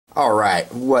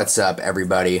Alright, what's up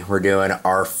everybody? We're doing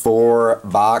our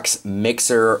 4-box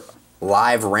mixer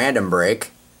live random break.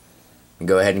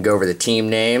 Go ahead and go over the team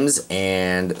names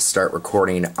and start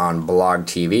recording on Blog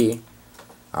TV.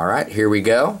 Alright, here we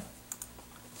go.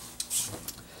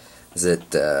 Is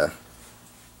it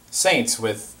Saints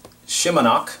with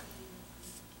Shimonok.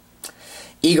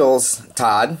 Eagles,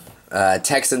 Todd.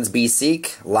 Texans, B.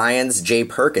 Seek. Lions, J.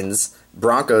 Perkins.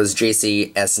 Broncos,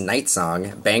 JCS Night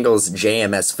Song. Bengals,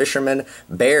 JMS Fisherman.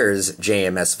 Bears,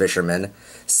 JMS Fisherman.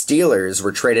 Steelers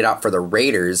were traded out for the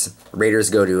Raiders. Raiders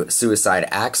go to Suicide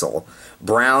Axel.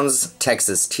 Browns,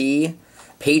 Texas T.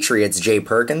 Patriots, J.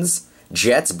 Perkins.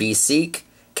 Jets, B. Seek.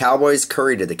 Cowboys,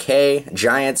 Curry to the K.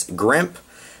 Giants, Grimp.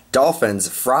 Dolphins,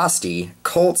 Frosty.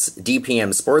 Colts,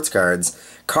 DPM Sports Cards.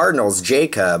 Cardinals,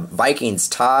 Jacob. Vikings,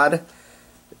 Todd.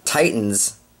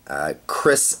 Titans,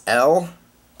 Chris L.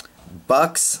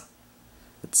 Bucks,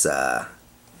 it's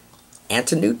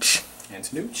Antonucci.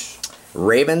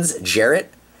 Ravens,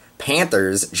 Jarrett.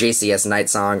 Panthers, JCS Night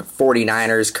Song.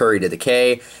 49ers, Curry to the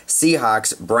K.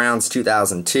 Seahawks, Browns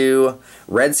 2002.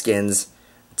 Redskins,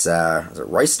 it's is it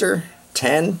Royster?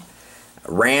 10.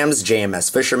 Rams,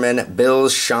 JMS Fisherman.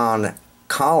 Bills, Sean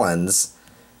Collins.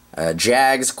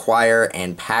 Jags, Choir,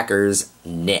 and Packers,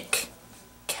 Nick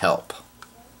Kelp.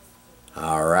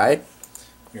 Alright.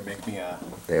 You're making me a...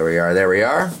 There we are, there we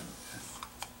are.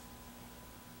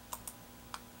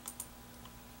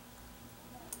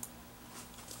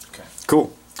 Okay.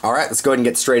 Cool. Alright, let's go ahead and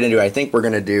get straight into it. I think we're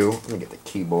going to do... Let me get the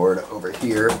keyboard over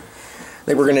here. I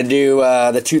think we're going to do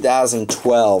the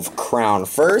 2012 Crown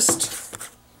first,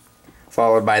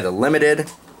 followed by the Limited,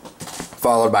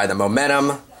 followed by the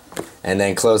Momentum, and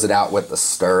then close it out with the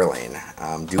Sterling.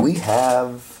 Do we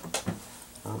have...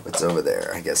 Oh, it's over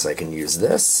there. I guess I can use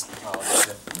this.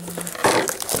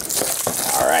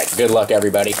 Alright, good luck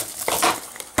everybody.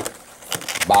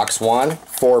 Box 1,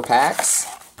 4 packs.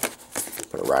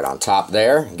 Put it right on top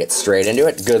there and get straight into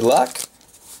it. Good luck.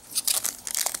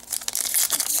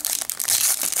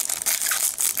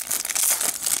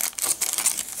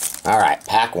 Alright,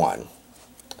 pack 1.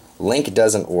 Link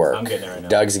doesn't work. I'm getting it right now.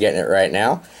 Doug's getting it right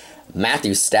now.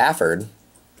 Matthew Stafford.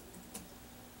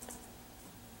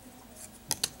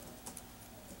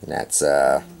 That's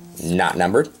not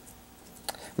numbered.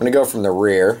 I'm going to go from the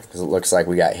rear because it looks like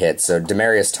we got hit. So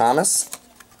Demaryius Thomas,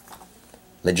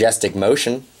 Majestic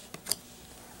Motion,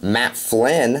 Matt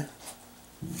Flynn,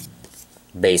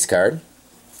 base card,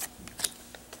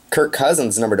 Kirk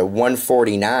Cousins number to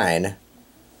 149,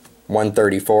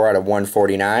 134 out of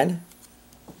 149.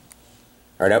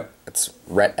 Or nope, it's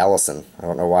Rhett Ellison. I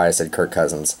don't know why I said Kirk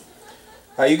Cousins.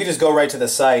 You can just go right to the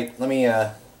site. Let me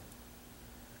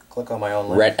click on my own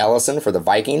link. Rhett Ellison for the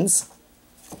Vikings.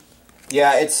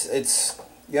 Yeah, it's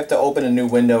you have to open a new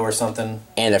window or something.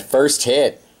 And the first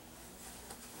hit,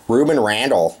 Ruben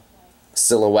Randall,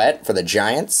 silhouette for the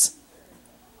Giants.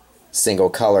 Single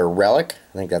color relic.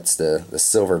 I think that's the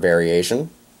silver variation.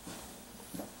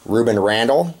 Ruben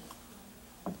Randall,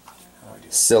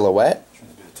 silhouette. I'm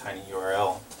trying to do the tiny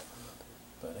URL,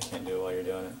 but I can't do it while you're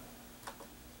doing it.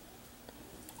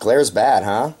 Glare's bad,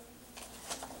 huh?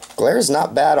 Glare's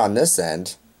not bad on this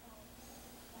end.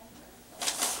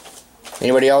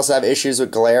 Anybody else have issues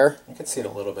with glare? I can see it a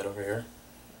little bit over here.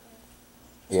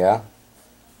 Yeah.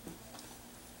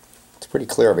 It's pretty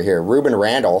clear over here. Ruben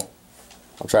Randall.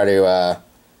 I'll try to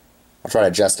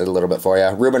adjust it a little bit for you.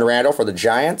 Ruben Randall for the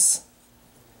Giants.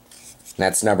 And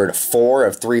that's numbered 4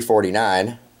 of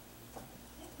 349.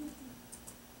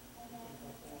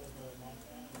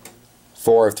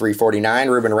 4 of 349,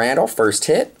 Ruben Randall, first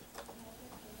hit.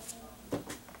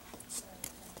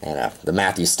 And the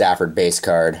Matthew Stafford base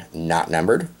card, not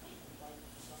numbered.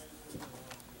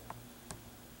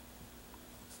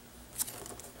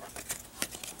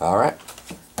 Alright,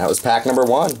 that was pack number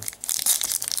 1.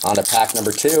 On to pack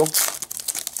number 2.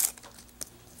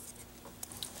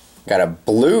 Got a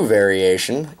blue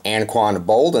variation, Anquan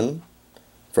Bolden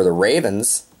for the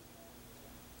Ravens.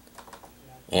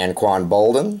 Anquan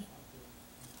Bolden.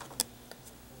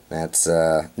 That's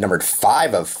numbered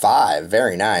 5 of 5,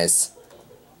 very nice.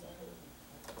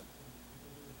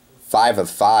 5 of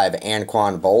 5,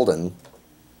 Anquan Bolden.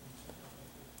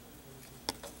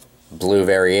 Blue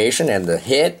variation, and the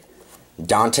hit,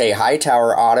 Dante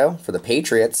Hightower auto for the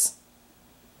Patriots.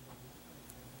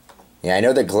 Yeah, I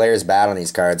know the glare's bad on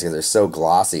these cards because they're so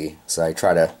glossy, so I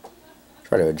try to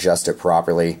adjust it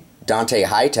properly. Dante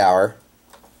Hightower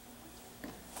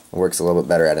works a little bit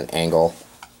better at an angle.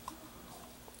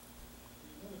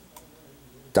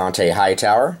 Dante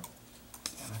Hightower.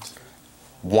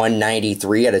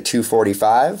 193 out of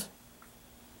 245.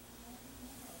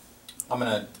 I'm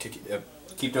gonna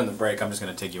keep doing the break. I'm just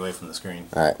going to take you away from the screen.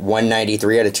 All right,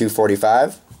 193 out of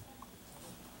 245.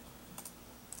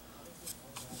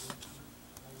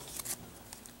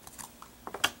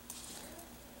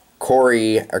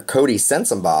 Cody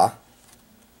Sensabaugh.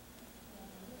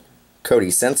 Cody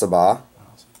Sensabaugh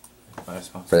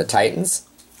for the Titans.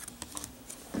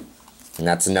 And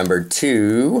that's number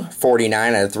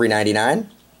 249 out of 399.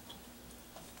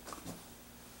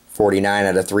 49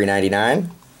 out of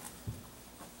 399.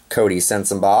 Cody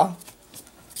Sensabaugh.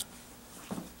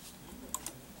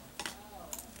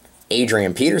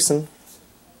 Adrian Peterson.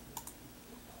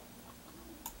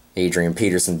 Adrian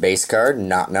Peterson base card,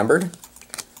 not numbered.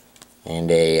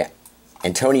 And a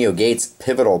Antonio Gates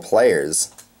pivotal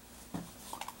players.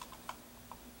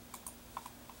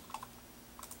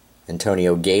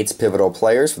 Antonio Gates pivotal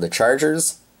players for the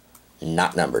Chargers,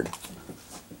 not numbered.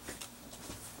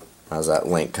 How's that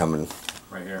link coming?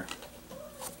 Right here.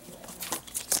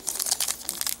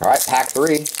 All right, pack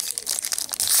 3.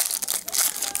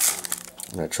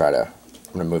 I'm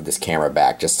gonna move this camera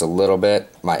back just a little bit.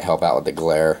 Might help out with the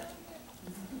glare.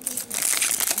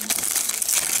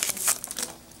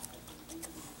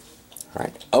 All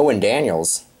right, Owen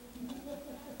Daniels.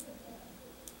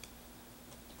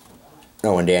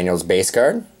 Owen Daniels base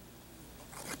card.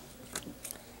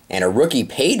 And a rookie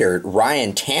pay dirt,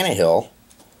 Ryan Tannehill,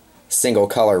 single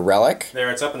color relic. There,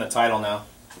 it's up in the title now.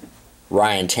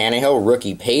 Ryan Tannehill,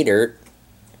 rookie pay dirt,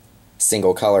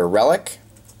 single color relic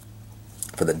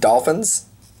for the Dolphins.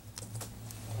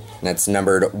 And that's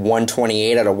numbered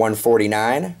 128 out of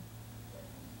 149.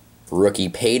 Rookie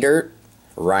pay dirt,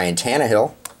 Ryan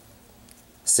Tannehill,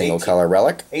 single color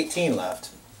relic. 18 left.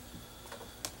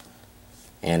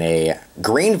 And a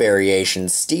green variation,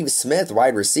 Steve Smith,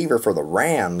 wide receiver for the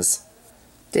Rams.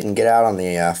 Didn't get out on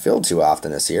the field too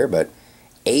often this year, but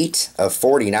 8 of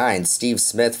 49, Steve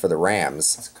Smith for the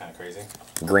Rams. That's kind of crazy.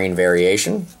 Green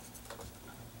variation.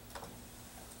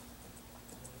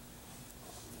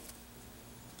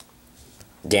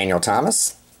 Daniel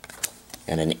Thomas.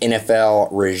 And an NFL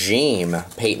regime,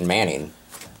 Peyton Manning.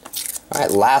 All right,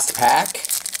 last pack.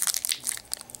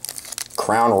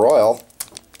 Crown Royal.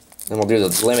 Then we'll do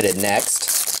the limited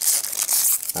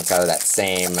next. That's out of that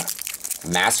same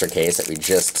master case that we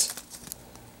just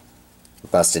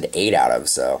busted 8 out of.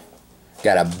 So,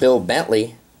 got a Bill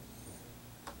Bentley.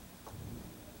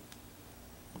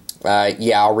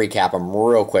 Yeah, I'll recap them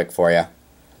real quick for you.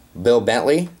 Bill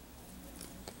Bentley,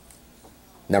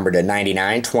 numbered to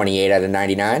 99, 28 out of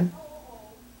 99.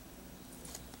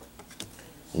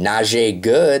 Najee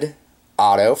Good,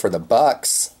 auto for the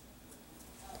Bucks.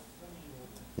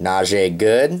 Najee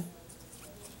Good,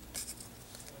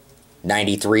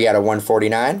 93 out of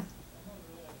 149.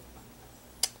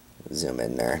 Zoom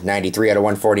in there. 93 out of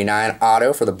 149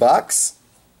 auto for the Bucks.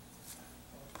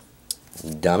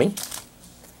 Dummy.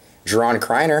 Jerron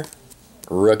Kreiner,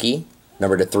 rookie,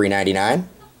 numbered to 399.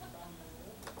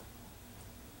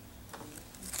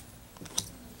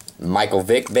 Michael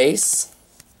Vick base,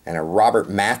 and a Robert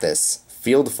Mathis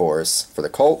field force for the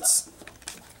Colts.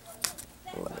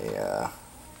 Let me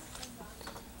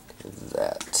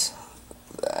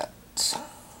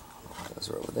those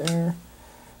are over there.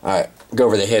 Alright, go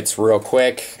over the hits real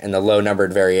quick and the low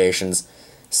numbered variations.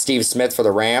 Steve Smith for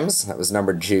the Rams, that was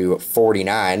numbered to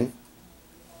 49.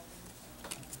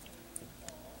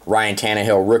 Ryan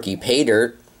Tannehill, rookie pay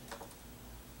dirt.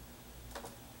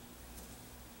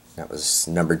 That was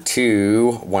number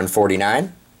 2,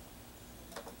 149.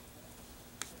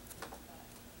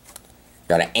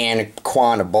 Got an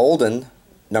Anquan Bolden,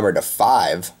 numbered to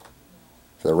 5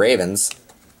 for the Ravens.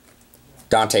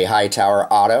 Dante Hightower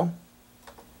auto,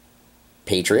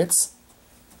 Patriots.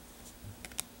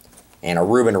 And a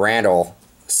Ruben Randall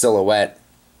silhouette,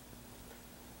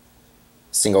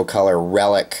 single color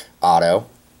relic auto.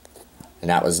 And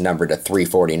that was numbered to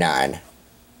 349.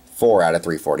 4 out of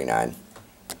 349.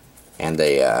 And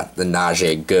the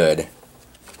Najee Good,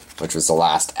 which was the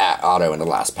last auto in the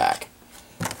last pack.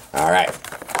 Alright.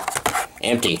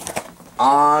 Empty.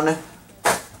 On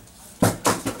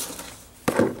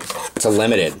to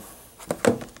limited.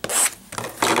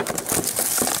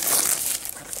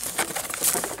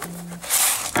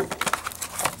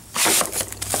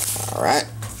 Alright.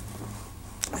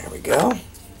 There we go.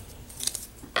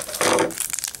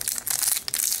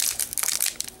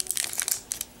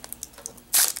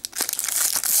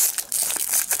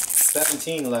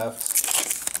 Left.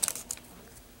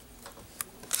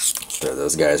 Throw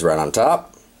those guys right on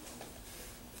top.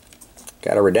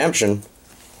 Got a redemption.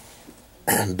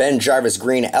 Ben Jarvis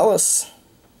Green Ellis.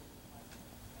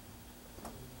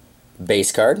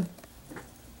 Base card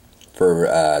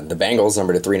for the Bengals,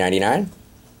 number to 399.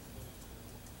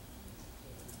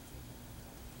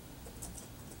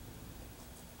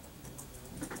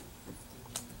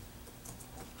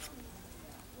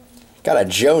 Got a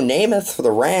Joe Namath for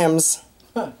the Rams.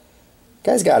 Huh.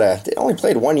 Guy's got a... They only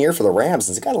played 1 year for the Rams,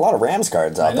 and he's got a lot of Rams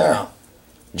cards out there.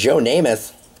 Joe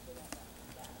Namath.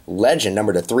 Legend,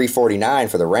 number to 349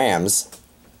 for the Rams.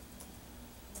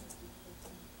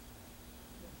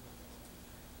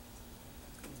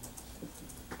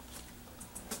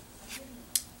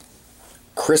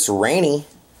 Chris Rainey.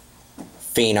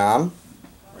 Phenom.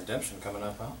 Redemption coming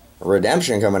up, huh?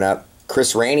 Redemption coming up.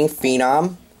 Chris Rainey,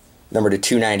 Phenom, number to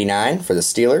 299 for the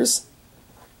Steelers.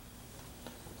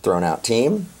 Thrown out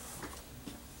team.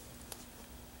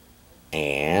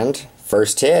 And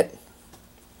first hit.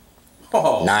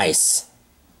 Oh. Nice.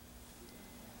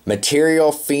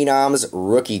 Material Phenoms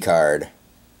rookie card.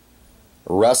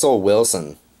 Russell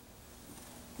Wilson.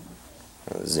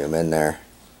 I'll zoom in there.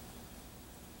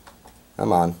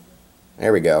 Come on.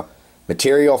 There we go.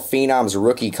 Material Phenoms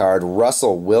rookie card.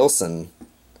 Russell Wilson.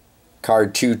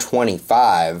 Card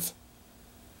 225.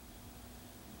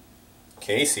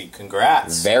 Casey,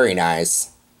 congrats. Very nice.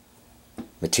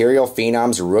 Material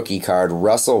Phenoms rookie card.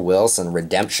 Russell Wilson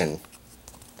Redemption.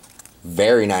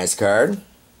 Very nice card.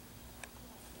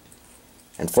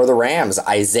 And for the Rams,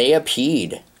 Isaiah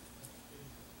Peed.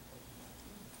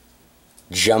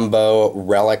 Jumbo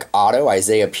Relic Auto.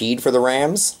 Isaiah Peed for the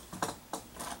Rams.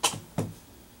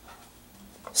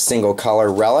 Single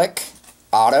color Relic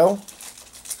Auto.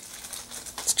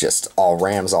 It's just all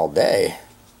Rams all day.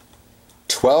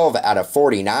 12 out of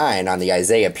 49 on the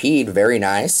Isaiah Peed. Very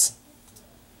nice.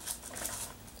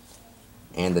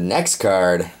 And the next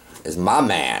card is my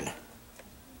man,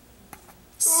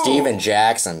 Steven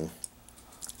Jackson.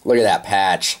 Look at that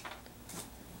patch.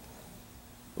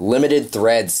 Limited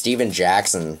thread Steven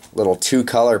Jackson. Little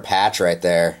 2-color patch right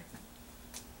there.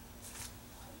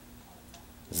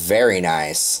 Very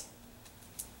nice.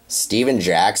 Steven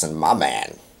Jackson, my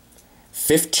man.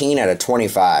 15 out of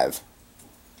 25.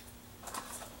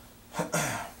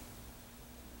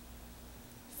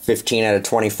 15 out of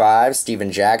 25,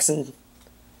 Steven Jackson.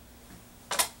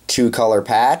 2-color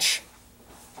patch.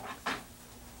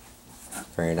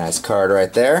 Very nice card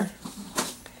right there.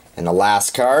 And the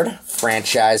last card,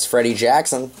 Franchise Freddie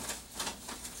Jackson.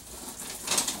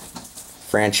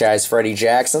 Franchise Freddie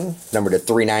Jackson, number to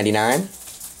 399.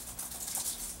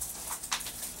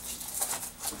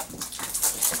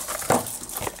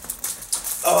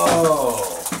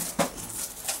 Oh,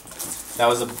 that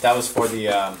was for the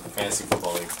Fantasy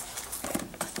Football League.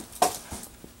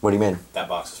 What do you mean? That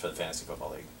box was for the Fantasy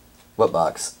Football League. What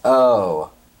box? Oh,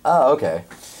 okay.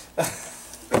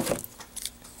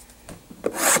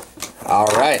 All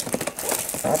right.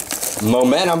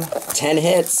 Momentum, 10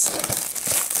 hits,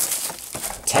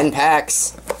 10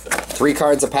 packs, 3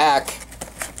 cards a pack.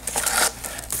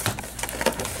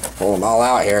 Pull them all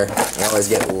out here. I always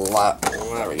get a lot.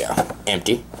 There we go.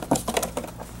 Empty.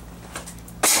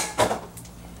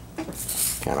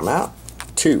 Count them out.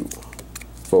 2,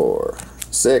 4,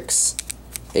 6,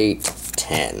 8,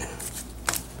 10.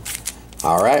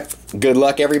 All right. Good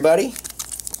luck, everybody.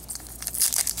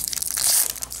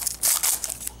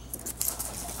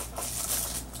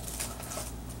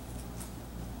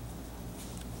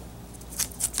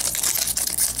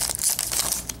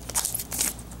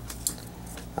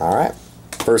 All right.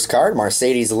 First card,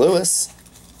 Mercedes Lewis.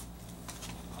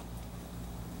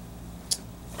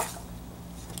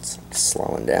 It's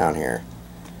slowing down here.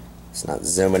 It's not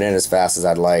zooming in as fast as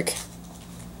I'd like.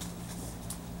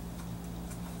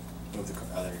 Oh,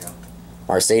 there you go.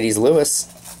 Mercedes Lewis.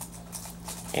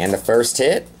 And the first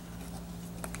hit,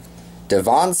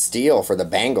 Devon Steele for the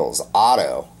Bengals.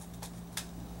 Auto.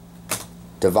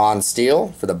 Devon Steele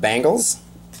for the Bengals.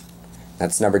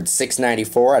 That's numbered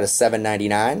 694 out of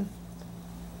 799.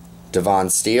 Devon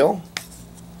Steele.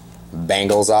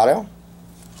 Bengals auto.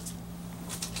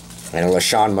 And a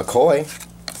LaShawn McCoy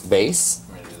base.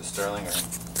 Want me to do the Sterling or Do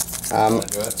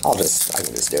it? I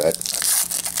can just do it.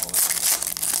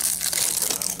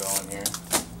 I'm going here.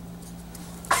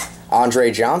 Andre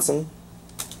Johnson.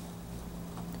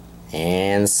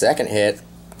 And second hit,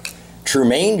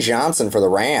 Trumaine Johnson for the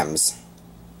Rams.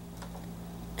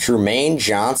 Trumaine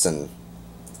Johnson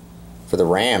for the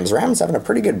Rams. Rams having a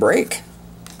pretty good break.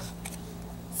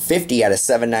 50 out of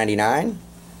 799.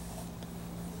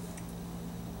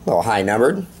 A little high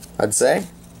numbered, I'd say.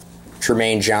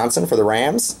 Trumaine Johnson for the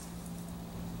Rams.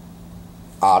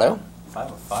 Auto.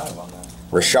 5 of 5 on that.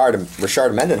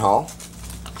 Rashard Mendenhall.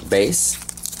 Base.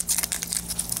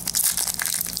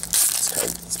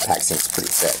 This pack seems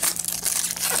pretty thick.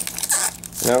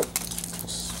 Nope.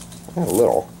 A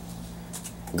little.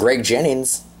 Greg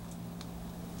Jennings.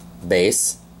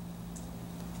 Base.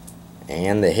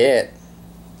 And the hit.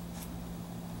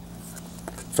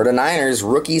 For the Niners,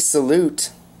 rookie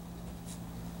salute.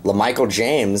 LaMichael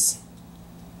James,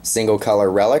 single color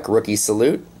relic, rookie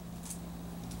salute.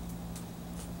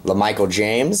 LaMichael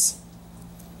James.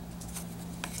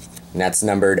 And that's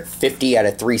numbered 50 out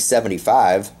of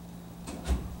 375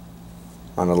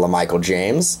 on the LaMichael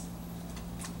James.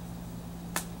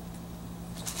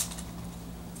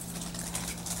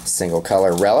 Single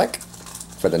color relic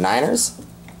for the Niners.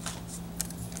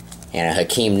 And a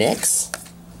Hakeem Nicks.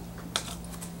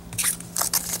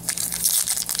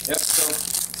 Yep,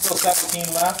 still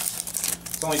 17 left.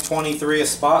 It's only 23 a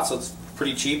spot, so it's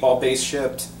pretty cheap, all base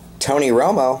shipped. Tony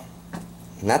Romo,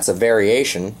 and that's a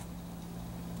variation.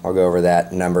 I'll go over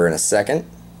that number in a second.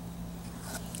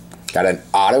 Got an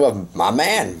auto of my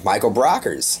man, Michael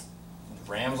Brockers.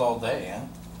 Rams all day, huh?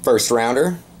 First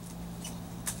rounder,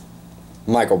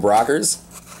 Michael Brockers.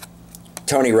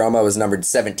 Tony Romo is numbered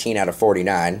 17 out of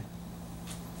 49.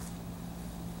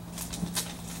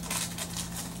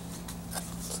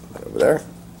 Over there.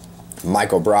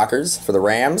 Michael Brockers for the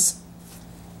Rams.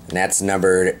 And that's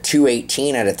numbered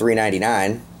 218 out of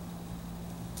 399.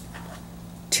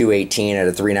 218 out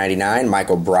of 399.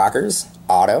 Michael Brockers,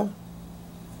 auto.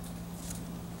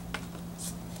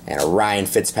 And a Ryan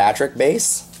Fitzpatrick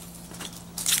base.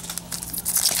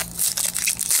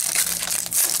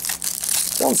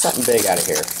 Throwing something big out of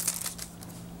here.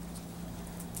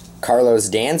 Carlos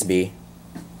Dansby.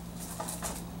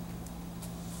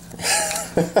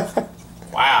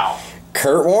 Wow.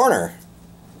 Kurt Warner.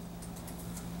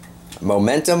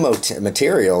 Momentum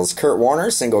Materials. Kurt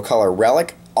Warner, single color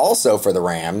relic, also for the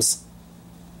Rams.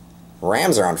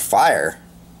 Rams are on fire.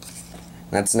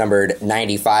 That's numbered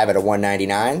 95 out of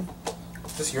 199.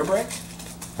 Is this your break?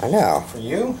 I know. For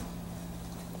you?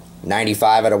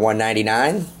 95 out of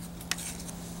 199.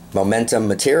 Momentum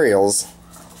Materials.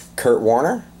 Kurt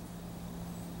Warner.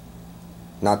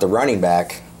 Not the running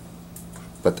back,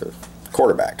 but the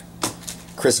quarterback.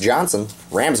 Chris Johnson,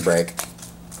 Rams break.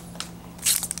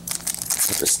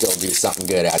 We'll still do something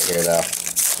good out here, though.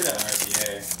 Should have an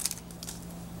RPA.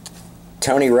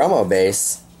 Tony Romo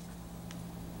base.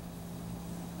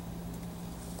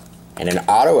 And an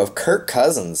auto of Kirk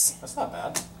Cousins That's not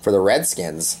bad. for the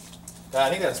Redskins.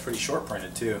 I think that's pretty short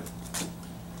printed, too.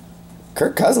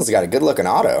 Kirk Cousins got a good looking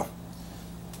auto.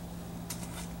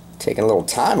 Taking a little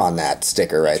time on that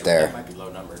sticker right That there. might be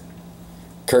low numbered.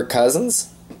 Kirk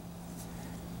Cousins.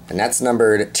 And that's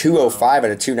numbered 205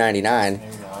 out of 299.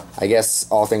 Maybe not. I guess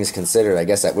all things considered, I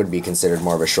guess that would be considered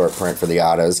more of a short print for the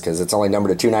autos because it's only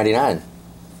numbered to 299.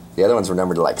 The other ones were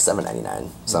numbered to like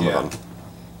 799. Some Yeah. of them.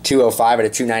 205 out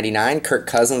of 299. Kirk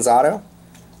Cousins auto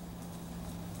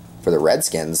for the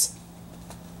Redskins.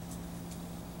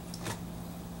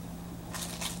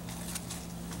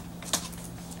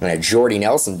 And a Jordy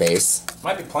Nelson base.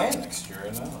 Might be playing next year,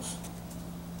 who knows?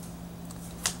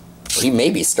 He may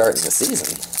be starting the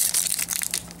season.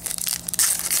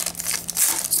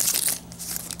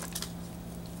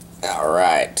 All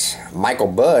right, Michael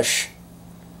Bush.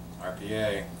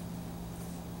 RPA.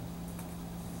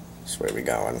 Which way we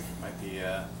going? Might be,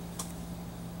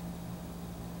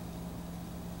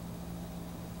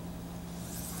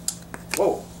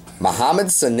 Whoa. Mohamed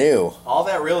Sanu. All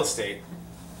that real estate.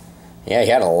 Yeah, he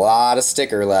had a lot of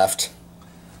sticker left.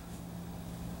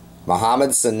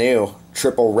 Mohamed Sanu,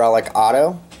 triple relic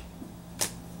auto.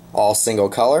 All single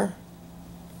color.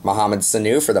 Mohamed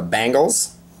Sanu for the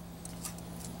Bengals.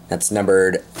 That's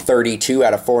numbered 32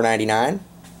 out of 499.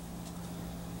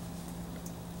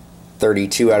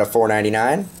 32 out of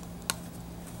 499.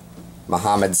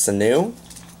 Mohamed Sanu.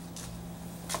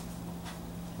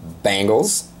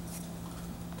 Bengals.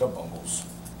 Go Bungles.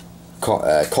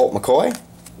 Colt McCoy.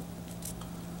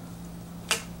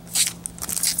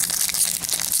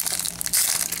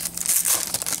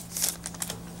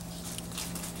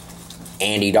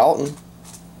 Andy Dalton.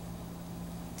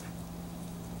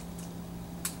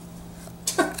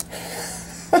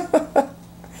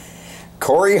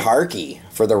 Corey Harkey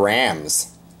for the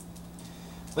Rams.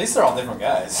 At least they're all different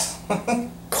guys.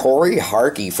 Corey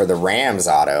Harkey for the Rams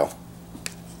auto.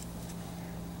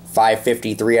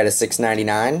 553 out of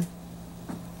 699.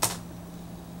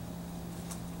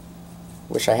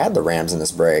 Wish I had the Rams in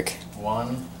this break.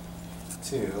 1,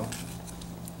 2,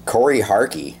 Corey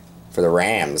Harkey for the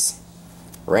Rams.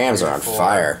 Rams are on 4,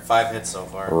 fire. 5 hits so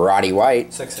far. Roddy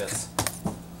White. 6 hits.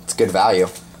 It's good value.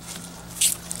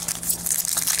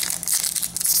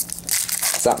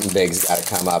 Something big's got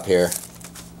to come up here.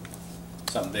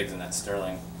 Something big's in that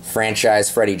Sterling. Franchise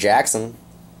Freddie Jackson.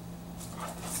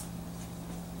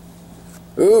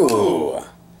 Ooh.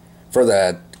 For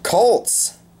the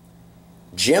Colts,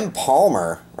 Jim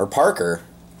Palmer, or Parker.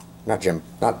 Not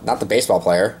the baseball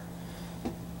player.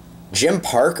 Jim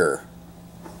Parker.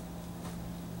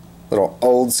 Little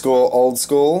old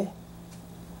school.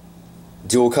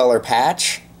 Dual color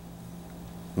patch.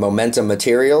 Momentum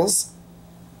Materials.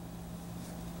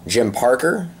 Jim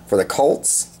Parker for the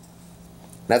Colts.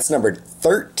 That's numbered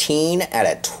 13 out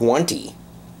of 20.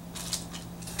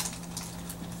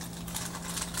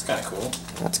 That's kind of cool.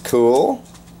 That's cool.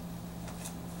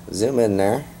 Zoom in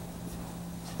there.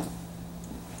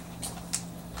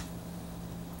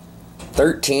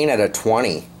 13 out of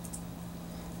 20.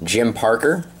 Jim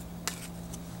Parker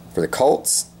for the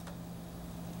Colts.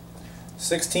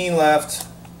 16 left.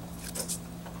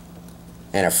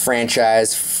 And a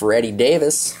franchise Freddie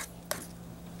Davis.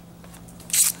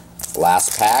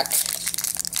 Last pack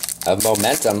of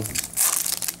Momentum.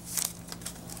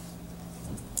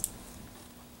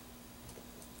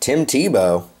 Tim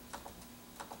Tebow.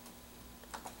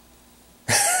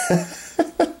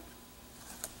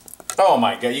 Oh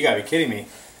my god, you gotta be kidding me.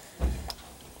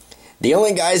 The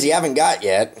only guys you haven't got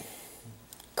yet,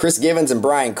 Chris Givens and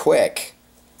Brian Quick.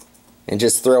 And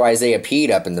just throw Isaiah Pede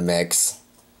up in the mix.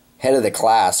 Head of the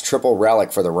class, triple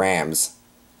relic for the Rams.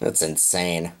 That's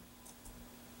insane.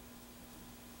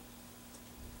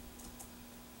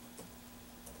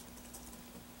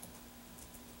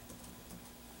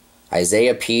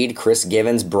 Isaiah Pede, Chris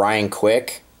Givens, Brian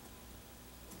Quick.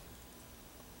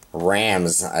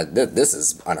 Rams. This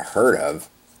is unheard of.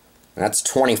 And that's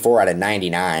 24 out of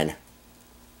 99.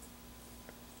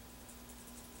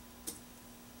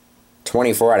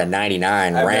 24 out of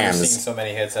 99. I've Rams. never seen so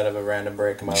many hits out of a random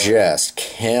break in my life. Just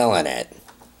killing it.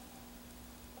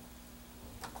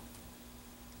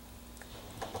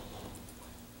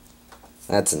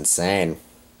 That's insane.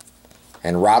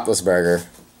 And Roethlisberger.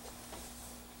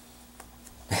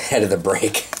 Head of the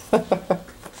break. Alright,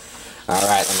 let me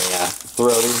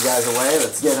throw these guys away.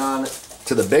 Let's get on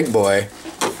to the big boy.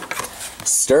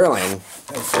 Sterling.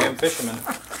 Hey, Sam Fisherman.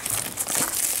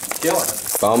 Killing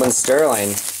it. Bowman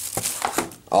Sterling.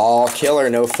 All killer,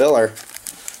 no filler.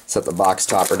 Set the box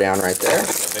topper down right there.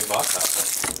 That's a big box topper.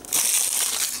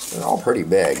 They're all pretty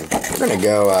big. We're gonna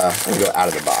go out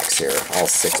of the box here. All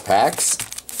 6 packs.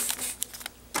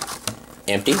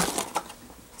 Empty.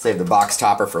 Save the box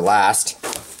topper for last.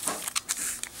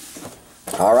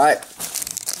 All right,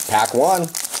 pack 1.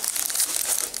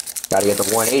 Got to get the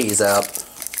 180s up.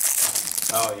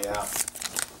 Oh yeah. I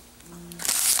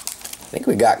think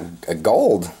we got a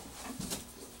gold.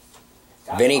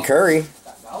 Vinny Curry.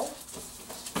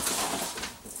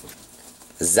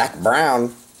 Zach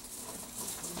Brown.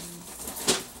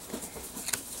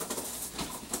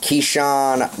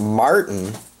 Keyshawn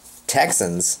Martin,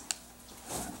 Texans.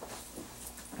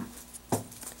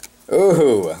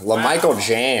 Ooh, LaMichael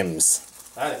James.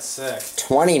 That is sick.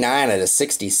 29 out of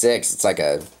 66. It's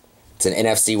an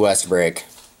NFC West break.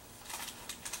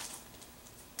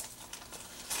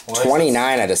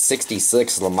 29 out of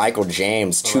 66, LaMichael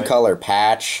James, 2-color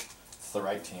patch. It's the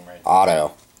right team, right?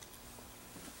 Auto.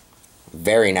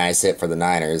 Very nice hit for the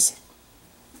Niners.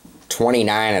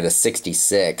 29 out of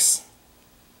 66.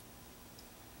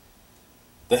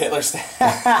 The Hitler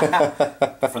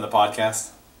stat from the podcast.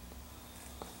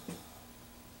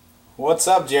 What's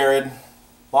up, Jared?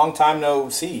 Long time no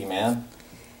see, man.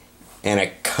 And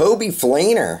a Kobe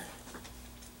Fleener.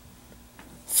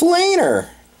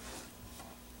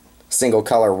 Single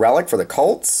color relic for the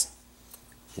Colts.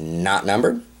 Not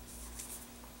numbered.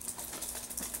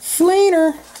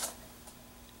 Fleener.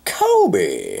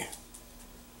 Kobe.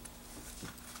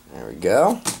 There we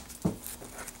go.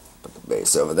 Put the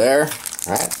base over there.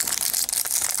 Alright.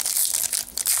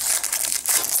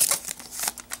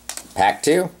 Pack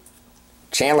 2.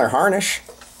 Chandler Harnish.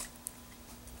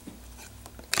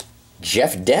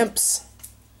 Jeff Demps.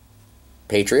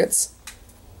 Patriots.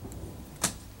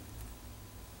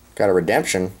 Got a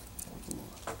redemption.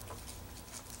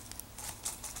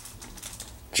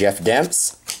 Jeff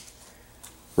Demps.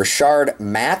 Rashard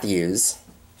Matthews.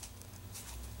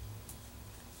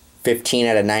 15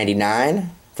 out of 99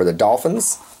 for the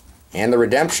Dolphins. And the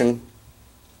redemption.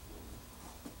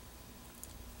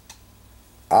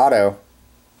 Auto.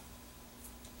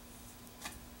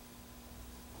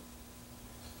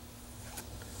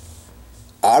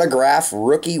 Autograph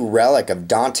rookie relic of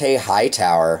Dante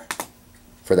Hightower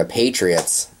for the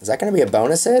Patriots. Is that going to be a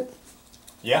bonus hit?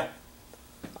 Yeah.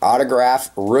 Autograph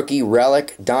rookie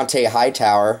relic Dante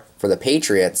Hightower for the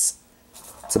Patriots.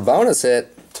 It's a bonus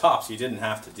hit. Tops, you didn't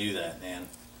have to do that, man.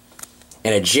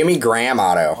 And a Jimmy Graham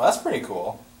auto. Well, that's pretty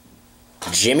cool.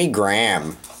 Jimmy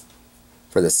Graham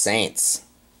for the Saints.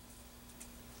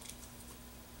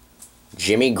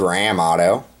 Jimmy Graham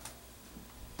auto.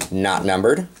 Not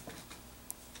numbered.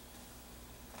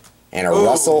 And a Ooh.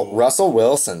 Russell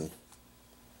Wilson.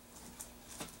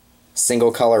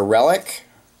 Single color relic.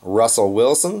 Russell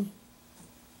Wilson.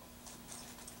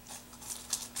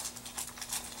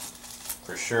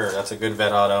 For sure, that's a good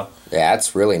vet auto. Yeah,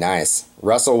 that's really nice.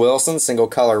 Russell Wilson, single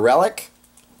color relic.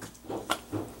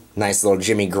 Nice little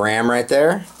Jimmy Graham right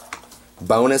there.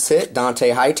 Bonus hit, Dante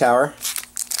Hightower.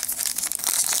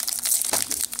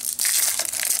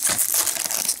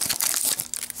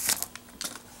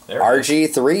 There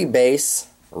RG3 base,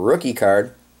 rookie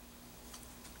card.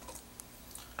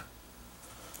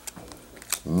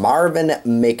 Marvin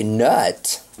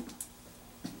McNutt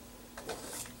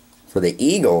for the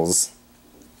Eagles.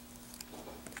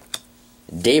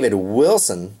 David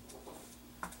Wilson,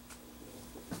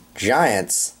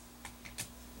 Giants.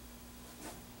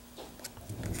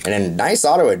 And a nice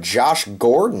auto of Josh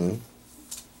Gordon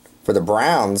for the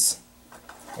Browns.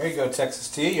 There you go, Texas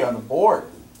T. You're on the board.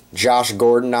 Josh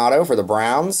Gordon auto for the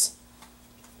Browns.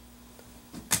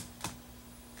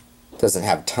 Doesn't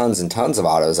have tons and tons of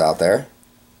autos out there.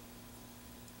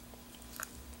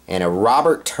 And a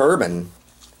Robert Turbin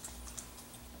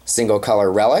single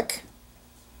color relic.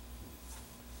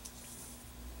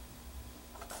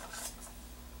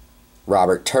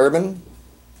 Robert Turbin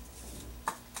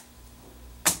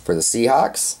for the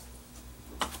Seahawks.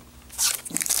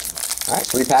 Alright,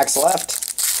 3 packs left.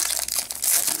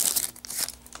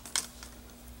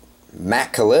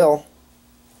 Matt Khalil.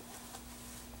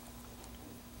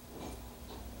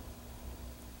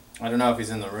 I don't know if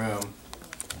he's in the room.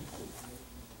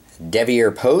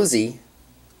 Devier Posey.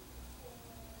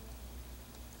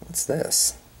 What's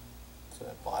this? It's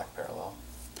a black parallel.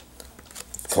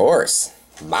 Of course.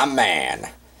 My man.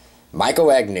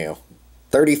 Michael Agnew.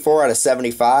 34 out of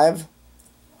 75.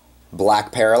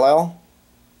 Black parallel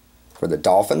for the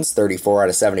Dolphins. 34 out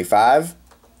of 75.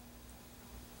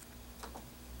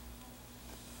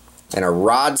 And a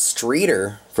Rod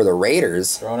Streeter for the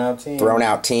Raiders. Thrown out team. Thrown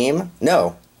out team.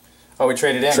 No. Oh, we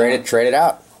traded in. Traded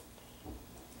out.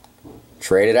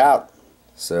 Traded out.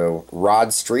 So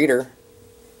Rod Streeter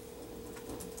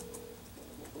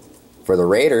for the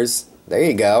Raiders. There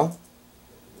you go.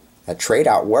 That trade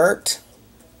out worked.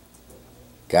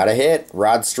 Got a hit.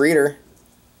 Rod Streeter.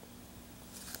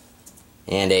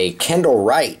 And a Kendall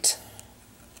Wright.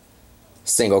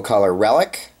 Single color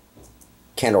relic.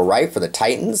 Kendall Wright for the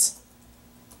Titans.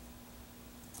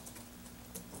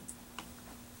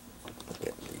 Look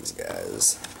at these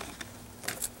guys.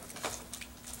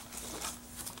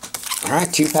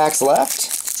 Alright, 2 packs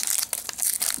left.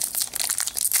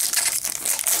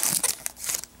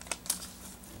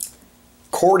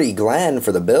 Cordy Glenn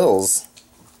for the Bills.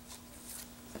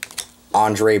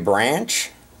 Andre Branch,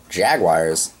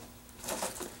 Jaguars.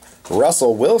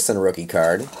 Russell Wilson rookie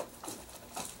card.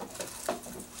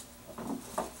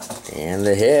 And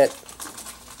the hit.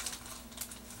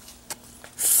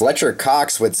 Fletcher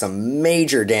Cox with some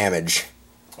major damage.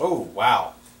 Oh,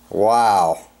 wow.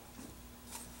 Wow.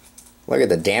 Look at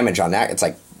the damage on that. It's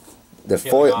like the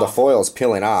foil's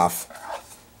peeling off.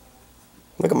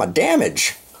 Look at my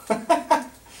damage.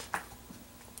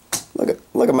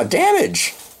 Look at my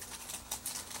damage.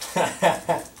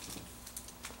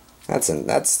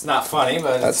 That's not funny,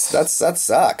 but that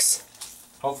sucks.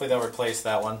 Hopefully they'll replace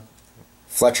that one.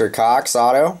 Fletcher Cox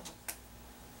auto.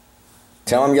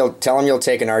 Tell him you'll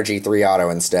take an RG3 auto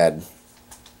instead.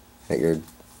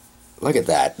 Look at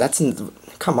that.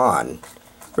 Come on.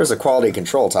 Where's the quality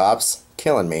control, Tops?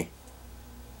 Killing me.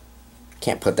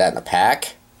 Can't put that in the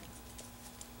pack.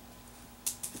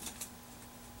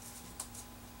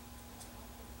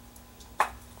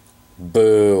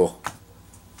 Boo.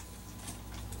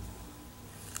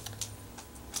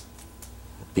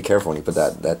 Be careful when you put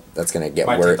that. That's gonna get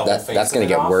worse. That's gonna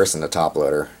get worse in the top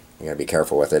loader. You gotta be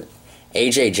careful with it.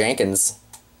 AJ Jenkins.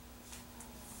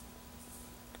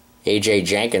 AJ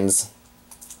Jenkins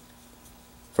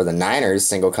for the Niners,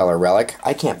 single color relic.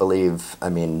 I can't believe. I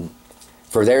mean,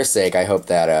 for their sake, I hope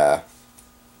that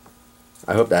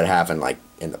happened like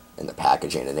in the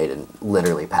packaging, and they didn't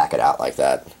literally pack it out like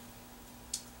that.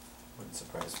 Wouldn't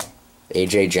surprise me.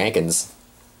 AJ Jenkins.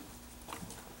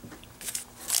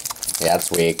 Yeah, that's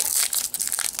weak.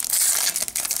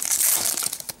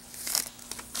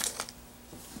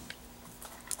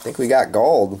 I think we got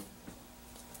gold.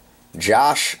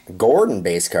 Josh Gordon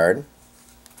base card.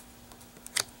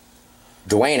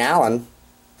 Dwayne Allen.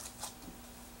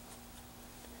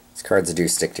 These cards do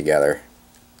stick together.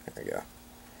 There we go.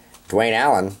 Dwayne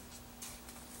Allen.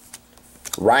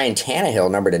 Ryan Tannehill,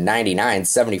 numbered to 99,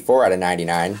 74 out of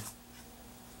 99.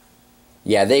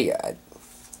 Yeah, the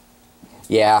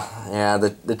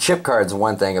chip card's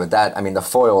one thing, but that, I mean, the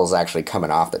foil is actually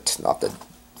coming off the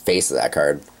face of that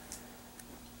card.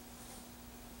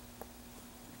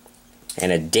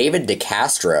 And a David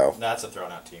DeCastro. That's a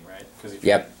thrown out team, right?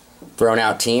 Yep. Thrown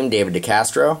out team, David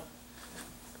DeCastro.